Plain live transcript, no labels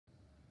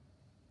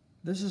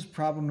This is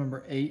problem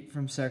number 8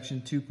 from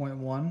section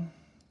 2.1.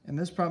 In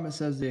this problem it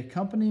says the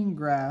accompanying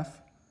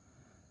graph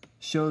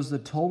shows the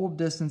total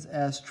distance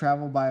s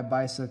traveled by a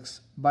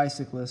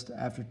bicyclist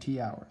after t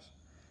hours.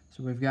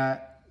 So we've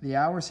got the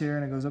hours here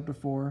and it goes up to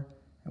 4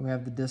 and we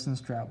have the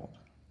distance traveled.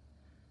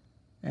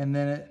 And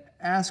then it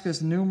asks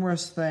us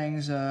numerous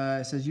things.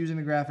 It says using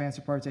the graph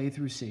answer parts A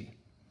through C.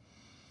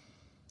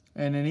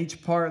 And in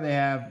each part they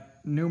have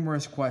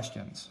numerous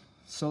questions.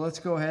 So let's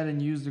go ahead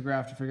and use the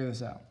graph to figure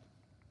this out.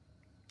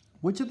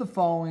 Which of the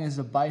following is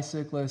a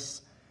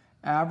bicyclist's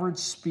average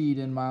speed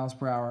in miles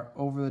per hour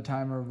over the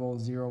time interval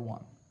 0 to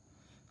 1?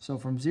 So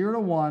from 0 to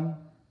 1,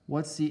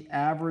 what's the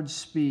average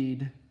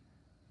speed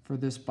for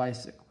this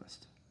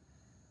bicyclist?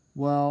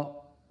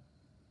 Well,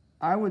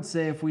 I would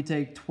say if we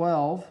take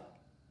 12,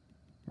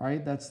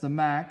 right, that's the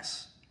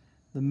max.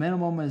 The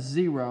minimum is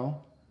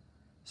 0.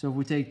 So if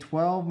we take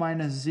 12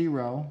 minus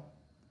 0,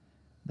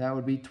 that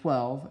would be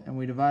 12. And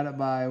we divide it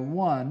by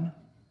 1,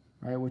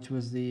 right, which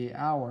was the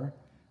hour,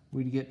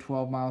 we'd get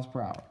 12 miles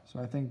per hour. So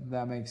I think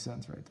that makes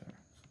sense right there.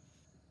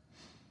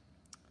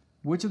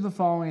 Which of the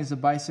following is a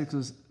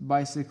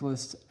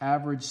bicyclist's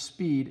average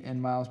speed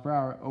in miles per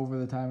hour over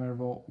the time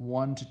interval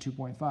 1 to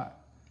 2.5?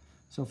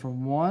 So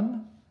from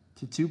 1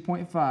 to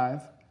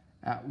 2.5,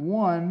 at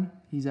 1,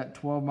 he's at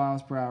 12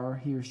 miles per hour,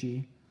 he or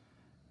she.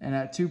 And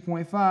at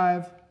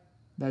 2.5,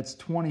 that's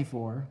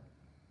 24.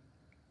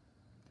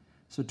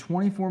 So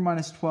 24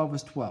 minus 12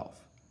 is 12.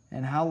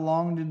 And how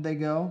long did they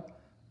go?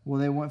 Well,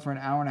 they went for an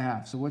hour and a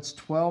half. So what's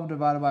 12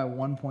 divided by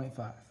 1.5?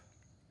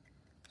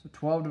 So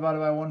 12 divided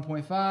by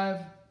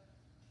 1.5,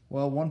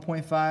 well,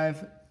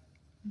 1.5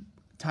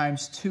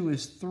 times 2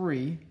 is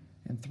 3,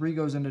 and 3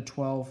 goes into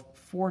 12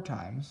 4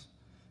 times,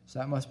 so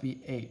that must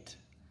be 8.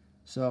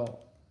 So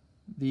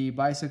the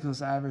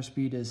bicyclist's average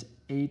speed is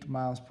 8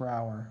 miles per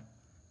hour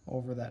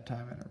over that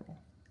time interval.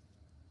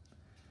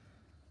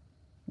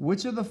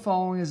 Which of the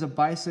following is a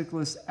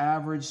bicyclist's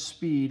average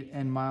speed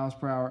in miles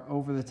per hour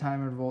over the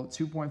time interval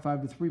 2.5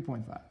 to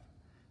 3.5?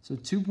 So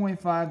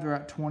 2.5, they're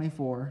at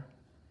 24.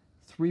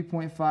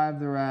 3.5,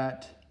 they're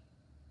at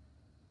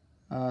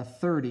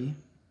 30.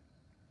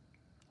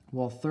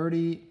 Well,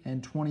 30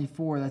 and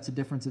 24, that's a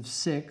difference of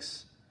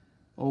 6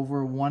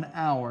 over 1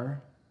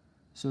 hour.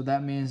 So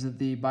that means that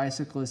the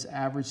bicyclist's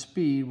average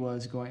speed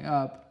was going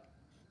up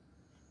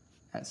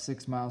at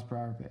 6 miles per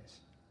hour pace.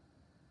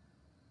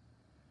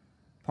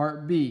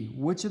 Part B,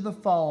 which of the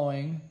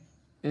following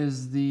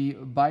is the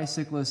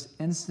bicyclist's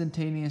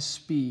instantaneous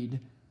speed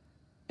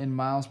in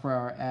miles per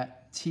hour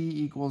at t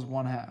equals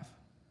 1/2?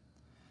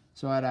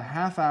 So at a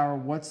half hour,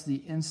 what's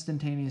the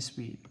instantaneous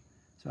speed?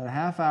 So at a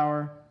half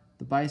hour,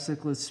 the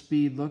bicyclist's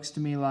speed looks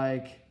to me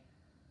like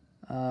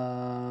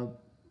well,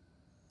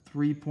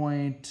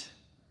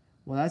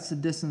 that's the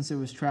distance it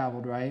was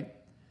traveled, right?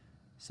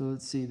 So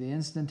let's see, the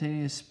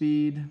instantaneous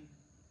speed,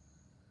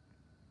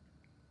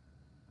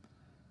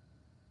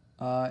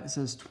 it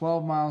says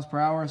 12 miles per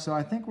hour, so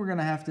I think we're going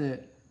to have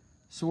to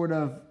sort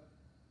of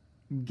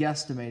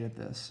guesstimate at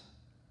this.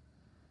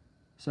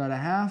 So at a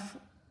half,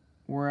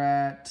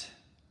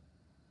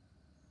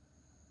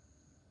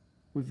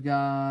 we've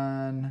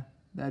gone,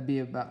 that'd be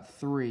about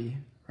 3,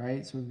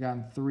 right? So we've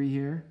gone 3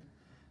 here.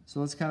 So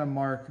let's kind of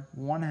mark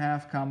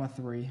 1/2 comma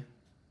 3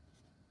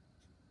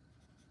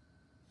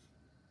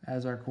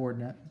 as our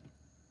coordinate.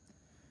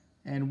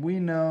 And we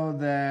know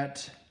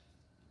that,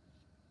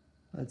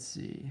 let's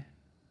see,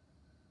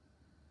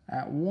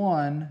 at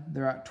 1,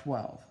 they're at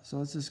 12. So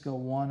let's just go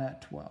 1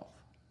 at 12.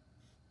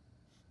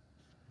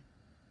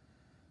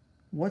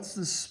 What's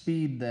the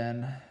speed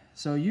then?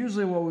 So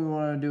usually what we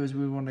want to do is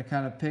we want to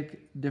kind of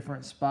pick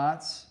different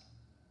spots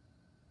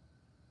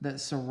that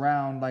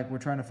surround, like we're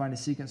trying to find a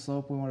secant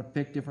slope, we want to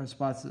pick different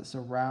spots that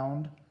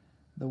surround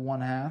the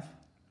 1/2.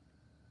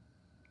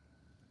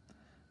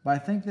 But I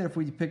think that if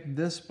we pick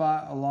this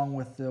spot along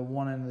with the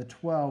 1 and the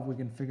 12, we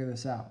can figure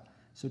this out.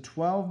 So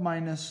 12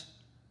 minus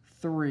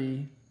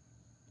 3,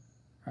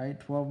 right?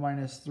 12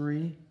 minus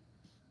 3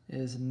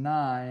 is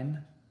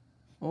 9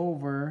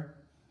 over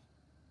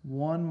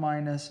 1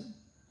 minus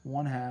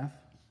 1/2,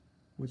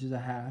 which is a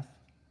half.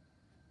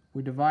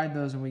 We divide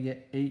those and we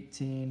get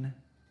 18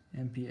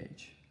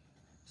 mph.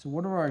 So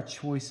what are our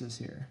choices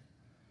here?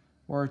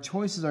 Well, our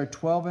choices are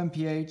 12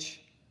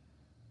 mph,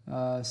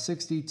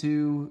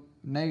 62,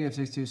 negative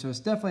 62. So it's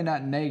definitely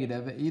not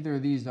negative. Either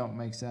of these don't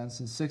make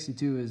sense, and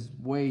 62 is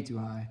way too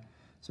high.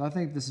 So I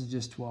think this is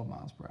just 12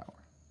 miles per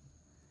hour.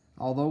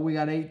 Although we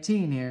got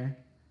 18 here,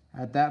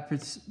 at that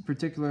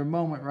particular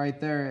moment right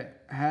there,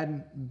 it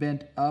hadn't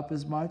bent up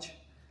as much,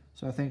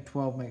 so I think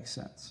 12 makes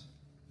sense.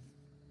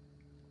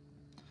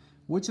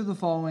 Which of the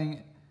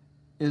following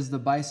is the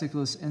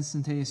bicyclist's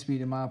instantaneous speed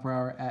in mile per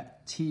hour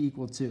at t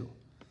equal 2?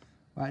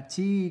 Well, at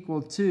t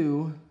equal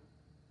 2,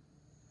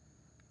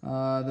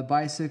 the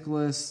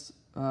bicyclist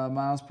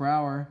miles per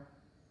hour,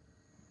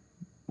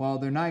 well,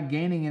 they're not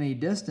gaining any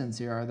distance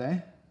here, are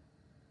they?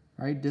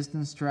 Right,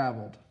 distance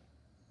traveled.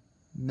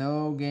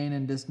 No gain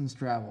in distance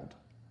traveled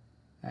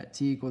at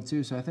t equal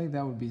 2, so I think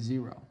that would be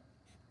 0.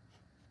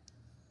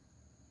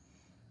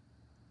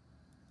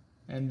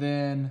 And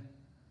then,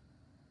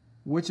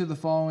 which of the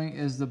following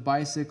is the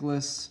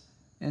bicyclist's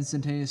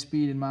instantaneous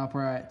speed in mile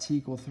per hour at t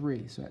equal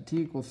 3? So at t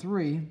equal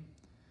 3,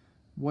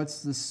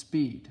 what's the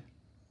speed?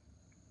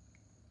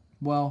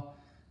 Well,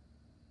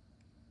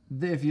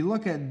 if you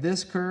look at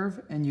this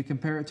curve and you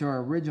compare it to our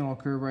original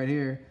curve right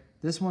here,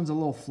 this one's a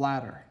little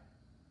flatter.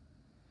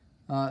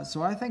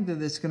 So I think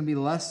that it's going to be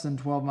less than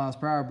 12 miles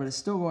per hour, but it's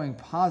still going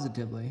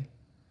positively.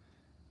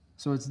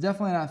 So it's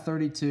definitely not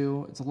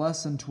 32. It's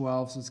less than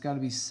 12, so it's got to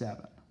be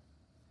 7.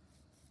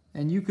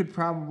 And you could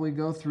probably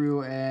go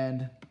through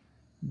and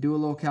do a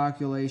little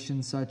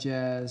calculation such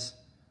as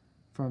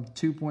from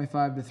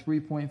 2.5 to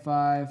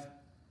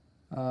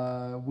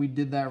 3.5. We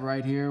did that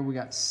right here. We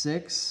got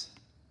 6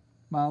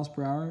 miles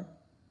per hour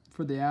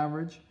for the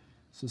average,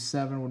 so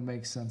 7 would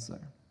make sense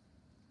there.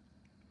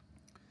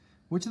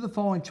 Which of the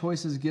following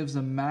choices gives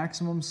the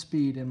maximum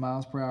speed in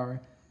miles per hour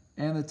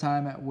and the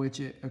time at which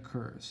it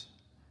occurs?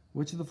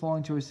 Which of the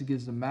following choices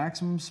gives the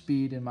maximum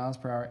speed in miles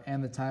per hour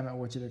and the time at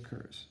which it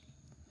occurs?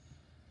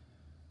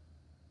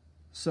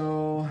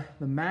 So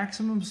the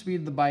maximum speed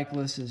of the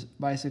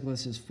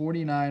bicyclist is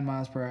 49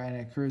 miles per hour and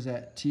it occurs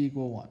at t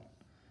equal 1.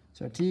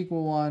 So at t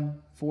equal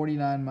 1,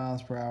 49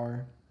 miles per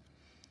hour.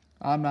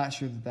 I'm not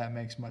sure that that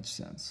makes much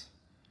sense.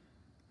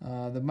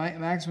 The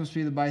maximum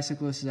speed of the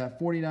bicyclist is at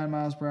 49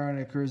 miles per hour and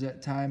it occurs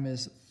at time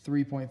is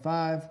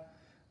 3.5.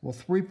 Well,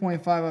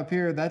 3.5 up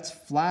here, that's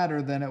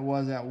flatter than it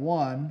was at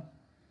 1.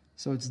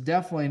 So it's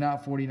definitely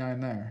not 49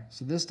 there.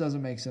 So this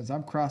doesn't make sense.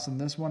 I'm crossing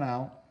this one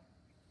out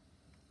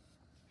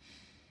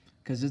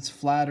because it's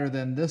flatter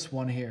than this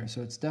one here.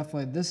 So it's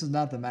definitely, this is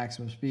not the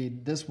maximum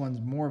speed. This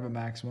one's more of a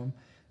maximum.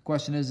 The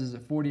question is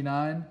it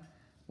 49?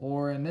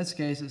 Or in this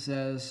case, it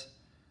says,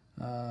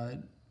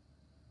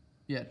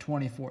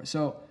 24.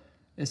 So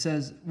it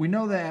says, we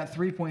know that at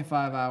 3.5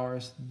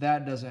 hours,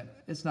 that doesn't,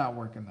 it's not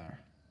working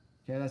there.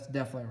 Okay, that's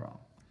definitely wrong.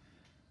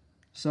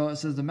 So it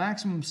says the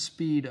maximum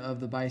speed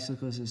of the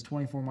bicyclist is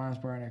 24 miles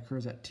per hour and it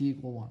occurs at t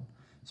equal 1.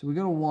 So we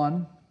go to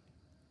 1.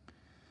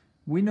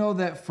 We know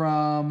that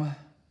from,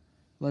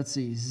 let's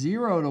see,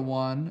 0 to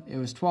 1, it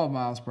was 12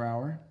 miles per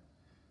hour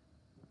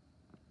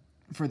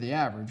for the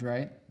average,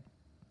 right?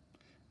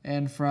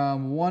 And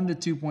from 1 to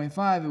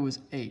 2.5, it was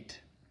 8.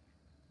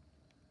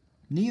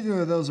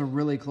 Neither of those are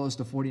really close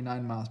to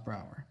 49 miles per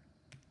hour.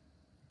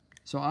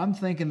 So I'm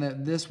thinking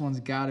that this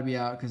one's got to be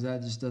out because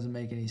that just doesn't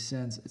make any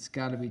sense. It's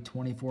got to be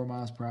 24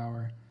 miles per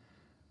hour,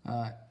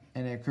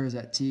 and it occurs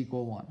at t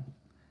equal 1.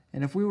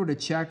 And if we were to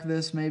check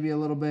this maybe a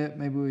little bit,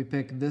 maybe we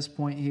pick this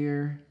point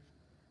here,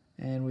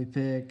 and we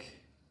pick,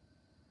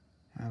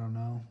 I don't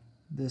know,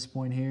 this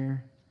point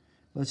here.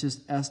 Let's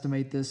just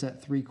estimate this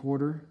at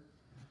 3/4.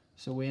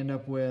 So we end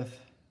up with,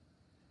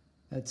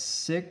 that's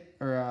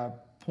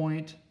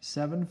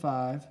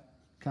 0.75,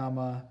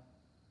 comma,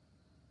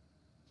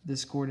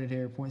 this coordinate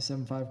here,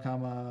 0.75,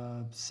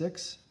 comma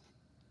 6.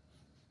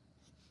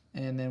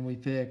 And then we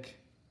pick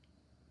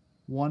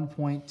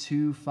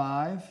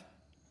 1.25,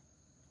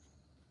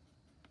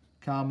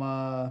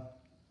 comma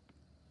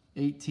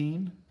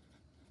 18.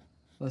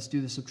 Let's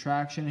do the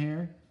subtraction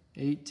here.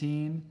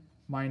 18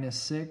 minus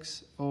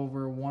 6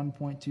 over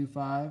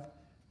 1.25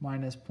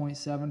 minus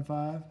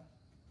 0.75.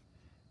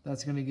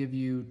 That's going to give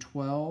you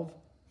 12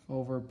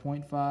 over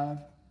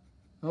 0.5.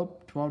 Oh,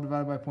 12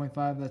 divided by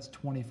 0.5, that's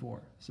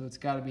 24. So it's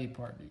got to be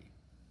part D.